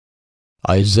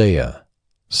Isaiah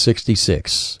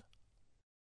 66.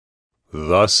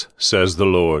 Thus says the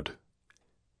Lord,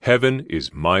 Heaven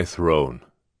is my throne,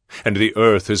 and the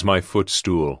earth is my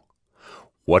footstool.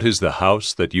 What is the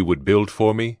house that you would build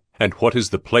for me, and what is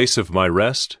the place of my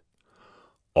rest?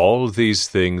 All these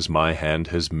things my hand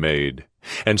has made,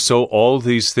 and so all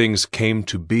these things came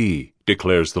to be,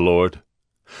 declares the Lord.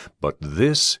 But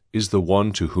this is the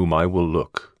one to whom I will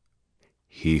look,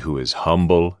 he who is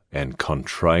humble and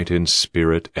contrite in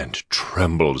spirit and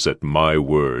trembles at my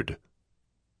word.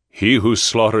 He who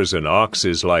slaughters an ox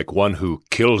is like one who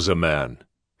kills a man.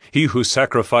 He who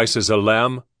sacrifices a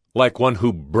lamb, like one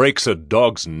who breaks a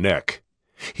dog's neck.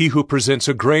 He who presents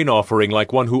a grain offering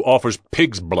like one who offers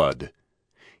pig's blood.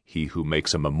 He who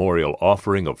makes a memorial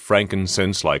offering of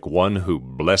frankincense like one who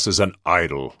blesses an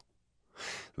idol.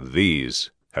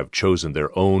 These have chosen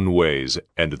their own ways,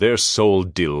 and their soul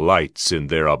delights in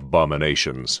their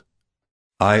abominations.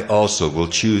 I also will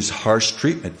choose harsh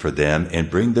treatment for them and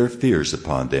bring their fears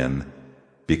upon them,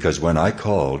 because when I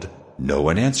called, no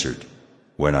one answered.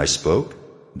 When I spoke,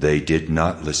 they did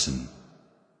not listen.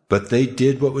 But they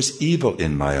did what was evil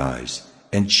in my eyes,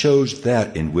 and chose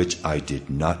that in which I did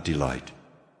not delight.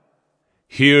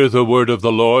 Hear the word of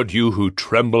the Lord, you who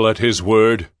tremble at his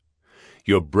word.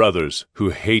 Your brothers,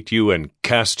 who hate you and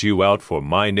cast you out for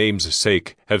my name's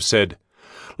sake, have said,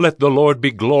 Let the Lord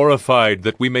be glorified,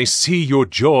 that we may see your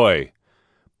joy.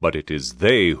 But it is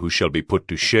they who shall be put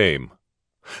to shame.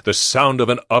 The sound of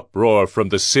an uproar from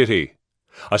the city,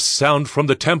 a sound from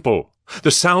the temple,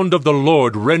 the sound of the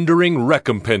Lord rendering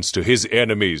recompense to his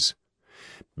enemies.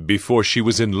 Before she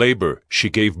was in labor, she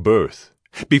gave birth.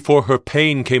 Before her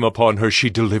pain came upon her, she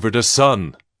delivered a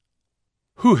son.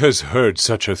 Who has heard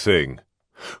such a thing?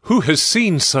 Who has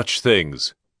seen such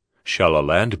things? Shall a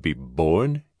land be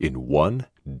born in one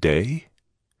day?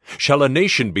 Shall a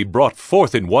nation be brought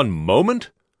forth in one moment?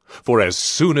 For as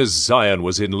soon as Zion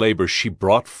was in labor, she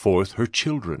brought forth her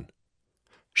children.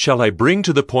 Shall I bring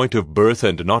to the point of birth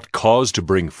and not cause to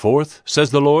bring forth,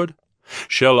 says the Lord?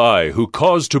 Shall I, who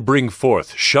cause to bring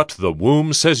forth, shut the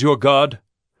womb, says your God?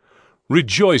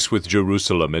 Rejoice with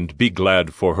Jerusalem and be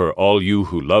glad for her, all you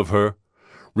who love her.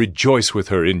 Rejoice with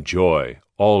her in joy,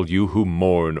 all you who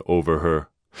mourn over her,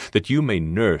 that you may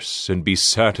nurse and be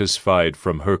satisfied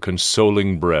from her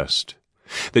consoling breast,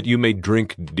 that you may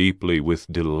drink deeply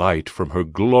with delight from her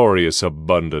glorious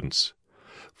abundance.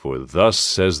 For thus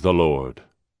says the Lord,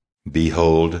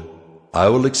 Behold, I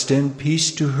will extend peace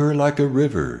to her like a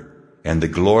river, and the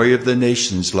glory of the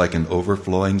nations like an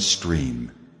overflowing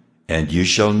stream. And you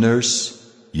shall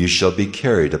nurse, you shall be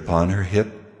carried upon her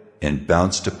hip, and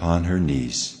bounced upon her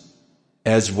knees.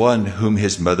 As one whom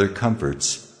his mother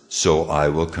comforts, so I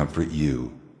will comfort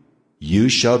you. You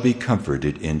shall be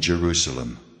comforted in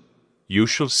Jerusalem. You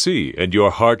shall see, and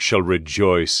your heart shall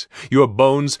rejoice. Your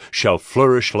bones shall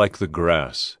flourish like the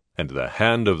grass, and the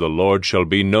hand of the Lord shall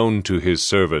be known to his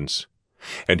servants.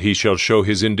 And he shall show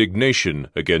his indignation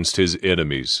against his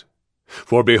enemies.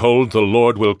 For behold, the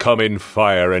Lord will come in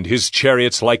fire, and his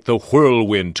chariots like the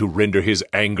whirlwind, to render his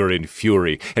anger in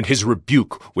fury, and his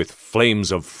rebuke with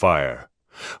flames of fire.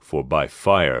 For by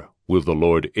fire will the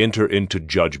Lord enter into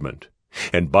judgment,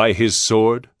 and by his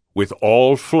sword with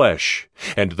all flesh,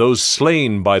 and those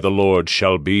slain by the Lord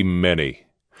shall be many.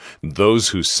 Those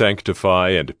who sanctify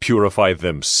and purify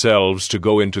themselves to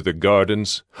go into the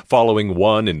gardens, following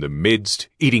one in the midst,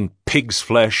 eating pig's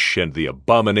flesh and the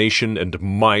abomination and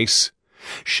mice,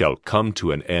 shall come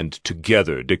to an end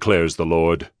together, declares the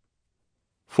Lord.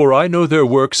 For I know their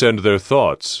works and their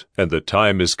thoughts, and the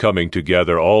time is coming to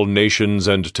gather all nations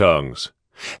and tongues.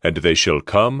 And they shall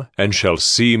come and shall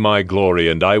see my glory,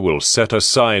 and I will set a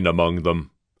sign among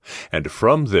them. And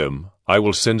from them I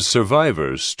will send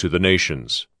survivors to the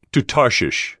nations, to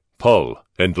Tarshish, Pul,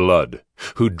 and Lud,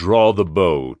 who draw the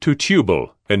bow, to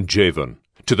Tubal and Javan,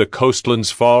 to the coastlands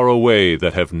far away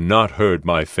that have not heard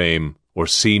my fame, or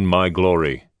seen my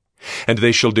glory. And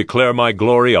they shall declare my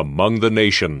glory among the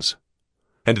nations.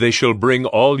 And they shall bring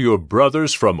all your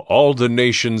brothers from all the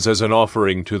nations as an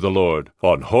offering to the Lord,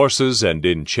 on horses and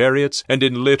in chariots and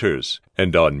in litters,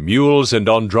 and on mules and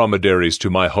on dromedaries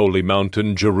to my holy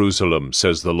mountain Jerusalem,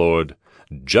 says the Lord,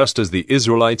 just as the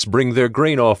Israelites bring their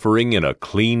grain offering in a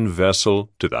clean vessel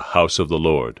to the house of the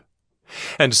Lord.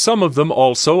 And some of them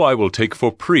also I will take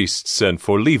for priests and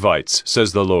for Levites,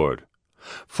 says the Lord.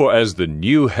 For as the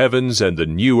new heavens and the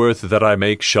new earth that I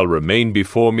make shall remain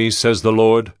before me, says the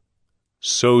Lord,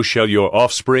 so shall your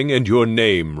offspring and your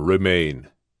name remain.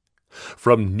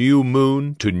 From new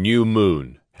moon to new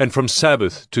moon, and from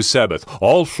Sabbath to Sabbath,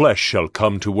 all flesh shall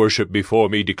come to worship before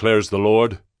me, declares the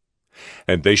Lord.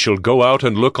 And they shall go out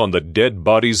and look on the dead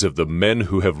bodies of the men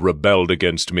who have rebelled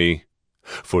against me.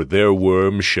 For their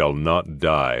worm shall not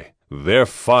die, their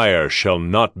fire shall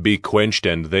not be quenched,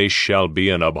 and they shall be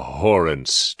an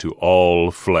abhorrence to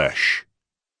all flesh.